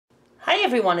Hi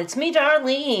everyone, it's me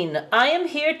Darlene. I am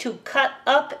here to cut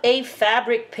up a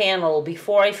fabric panel.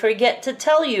 Before I forget to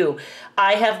tell you,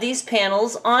 I have these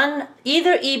panels on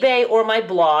either eBay or my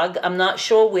blog. I'm not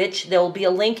sure which. There will be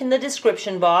a link in the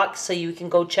description box so you can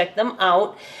go check them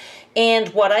out. And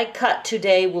what I cut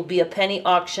today will be a penny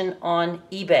auction on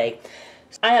eBay.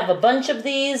 I have a bunch of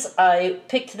these. I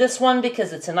picked this one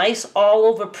because it's a nice all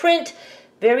over print,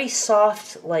 very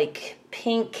soft, like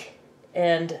pink,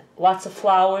 and lots of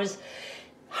flowers.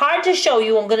 Hard to show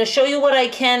you. I'm going to show you what I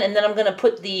can, and then I'm going to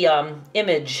put the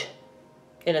image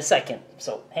in a second.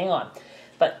 So hang on.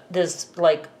 But there's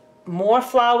like more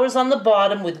flowers on the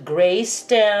bottom with gray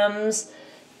stems,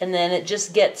 and then it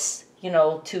just gets, you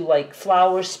know, to like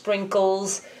flower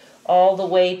sprinkles all the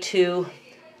way to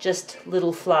just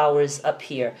little flowers up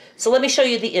here. So let me show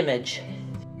you the image.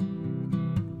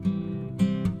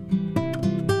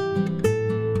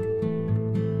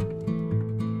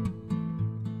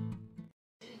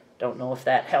 Don't know if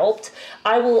that helped.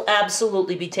 I will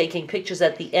absolutely be taking pictures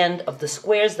at the end of the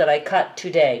squares that I cut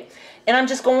today. And I'm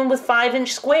just going with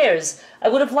 5-inch squares. I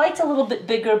would have liked a little bit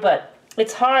bigger, but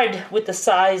it's hard with the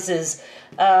sizes.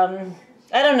 I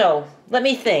don't know. Let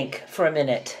me think for a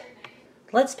minute.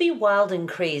 Let's be wild and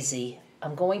crazy.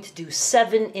 I'm going to do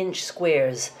 7-inch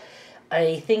squares.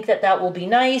 I think that that will be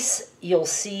nice. You'll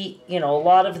see, you know, a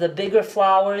lot of the bigger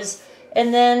flowers.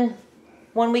 And then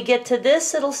when we get to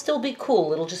this, it'll still be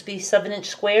cool. It'll just be 7-inch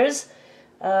squares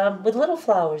with little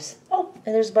flowers. Oh,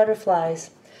 and there's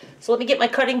butterflies. So let me get my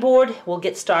cutting board. We'll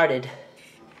get started.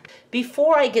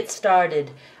 Before I get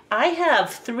started, I have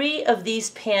 3 of these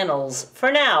panels.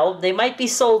 For now, they might be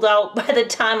sold out by the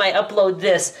time I upload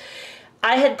this.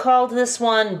 I had called this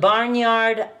one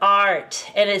Barnyard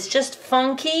Art, and it's just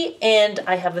funky, and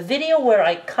I have a video where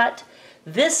I cut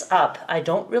this up. I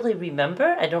don't really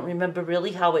remember. I don't remember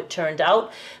really how it turned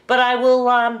out, but I will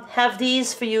have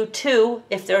these for you too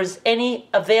if there's any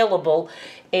available.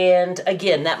 And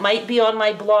again, that might be on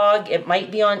my blog, it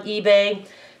might be on eBay,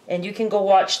 and you can go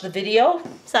watch the video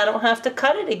so I don't have to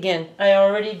cut it again. I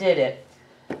already did it.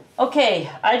 Okay,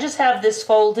 I just have this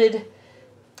folded.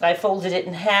 I folded it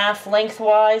in half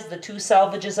lengthwise. The 2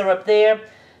 salvages are up there,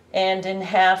 and in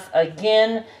half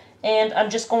again. And I'm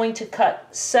just going to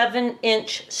cut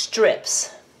 7-inch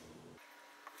strips.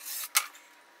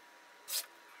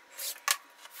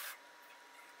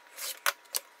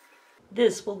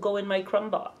 This will go in my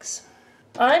crumb box.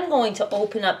 I'm going to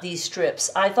open up these strips.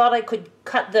 I thought I could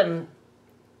cut them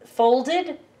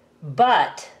folded,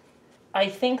 but I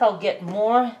think I'll get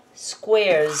more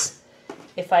squares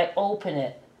if I open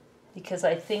it, because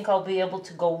I think I'll be able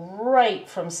to go right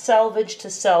from selvage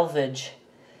to selvage.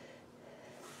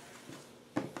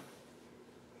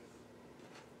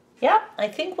 Yeah, I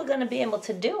think we're going to be able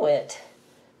to do it.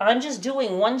 I'm just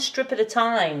doing 1 strip at a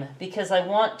time because I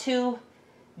want to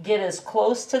get as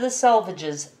close to the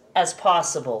selvages as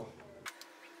possible.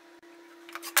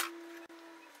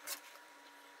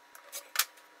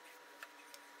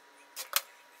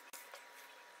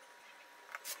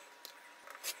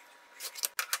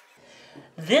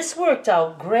 This worked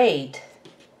out great.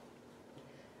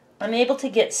 I'm able to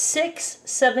get 6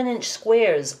 7-inch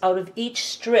squares out of each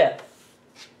strip.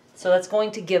 So that's going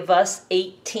to give us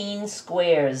 18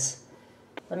 squares.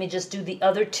 Let me just do the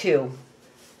other 2.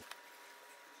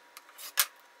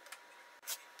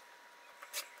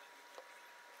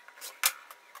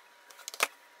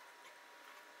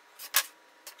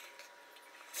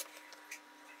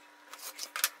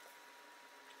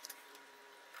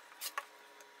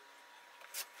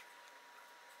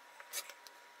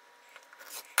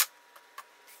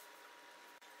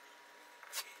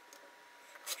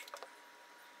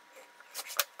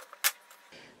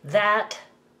 That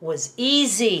was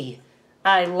easy.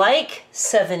 I like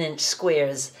 7-inch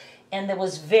squares, and there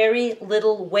was very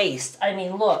little waste. I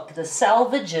mean, look, the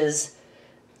salvages,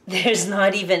 there's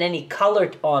not even any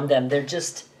color on them. They're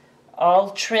just all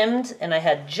trimmed, and I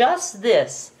had just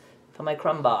this for my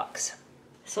crumb box.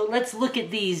 So let's look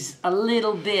at these a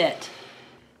little bit.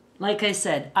 Like I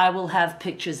said, I will have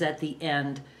pictures at the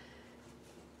end.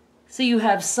 So you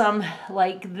have some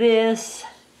like this.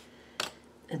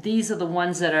 These are the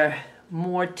ones that are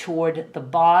more toward the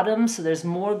bottom, so there's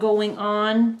more going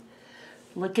on.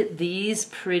 Look at these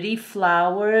pretty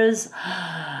flowers.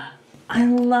 I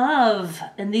love,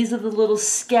 and these are the little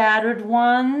scattered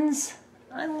ones.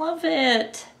 I love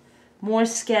it. More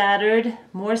scattered,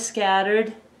 more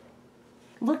scattered.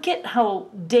 Look at how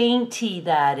dainty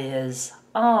that is.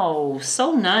 Oh,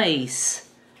 so nice.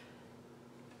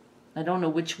 I don't know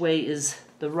which way is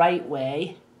the right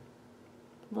way.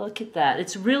 Look at that.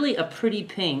 It's really a pretty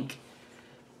pink.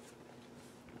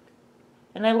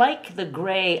 And I like the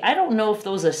gray. I don't know if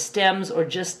those are stems or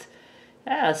just,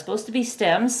 yeah, it's supposed to be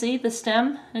stems. See the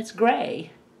stem? It's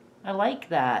gray. I like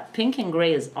that. Pink and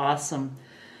gray is awesome.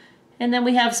 And then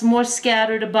we have some more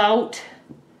scattered about.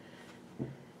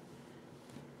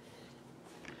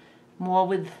 More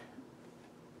with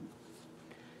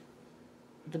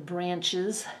the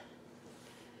branches.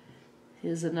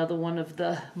 Here's another one of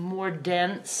the more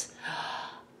dense.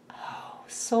 Oh,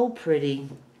 so pretty.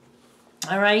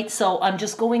 All right, so I'm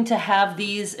just going to have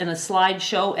these in a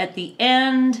slideshow at the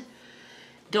end.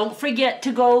 Don't forget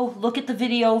to go look at the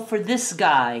video for this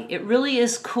guy. It really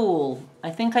is cool. I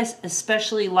think I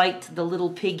especially liked the little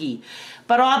piggy.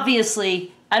 But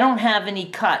obviously, I don't have any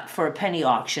cut for a penny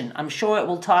auction. I'm sure it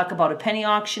will talk about a penny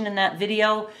auction in that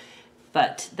video,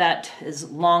 but that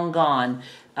is long gone.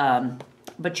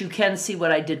 But you can see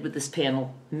what I did with this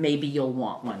panel. Maybe you'll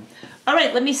want one. All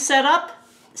right, let me set up.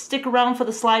 Stick around for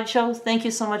the slideshow. Thank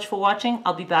you so much for watching.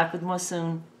 I'll be back with more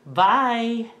soon.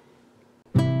 Bye.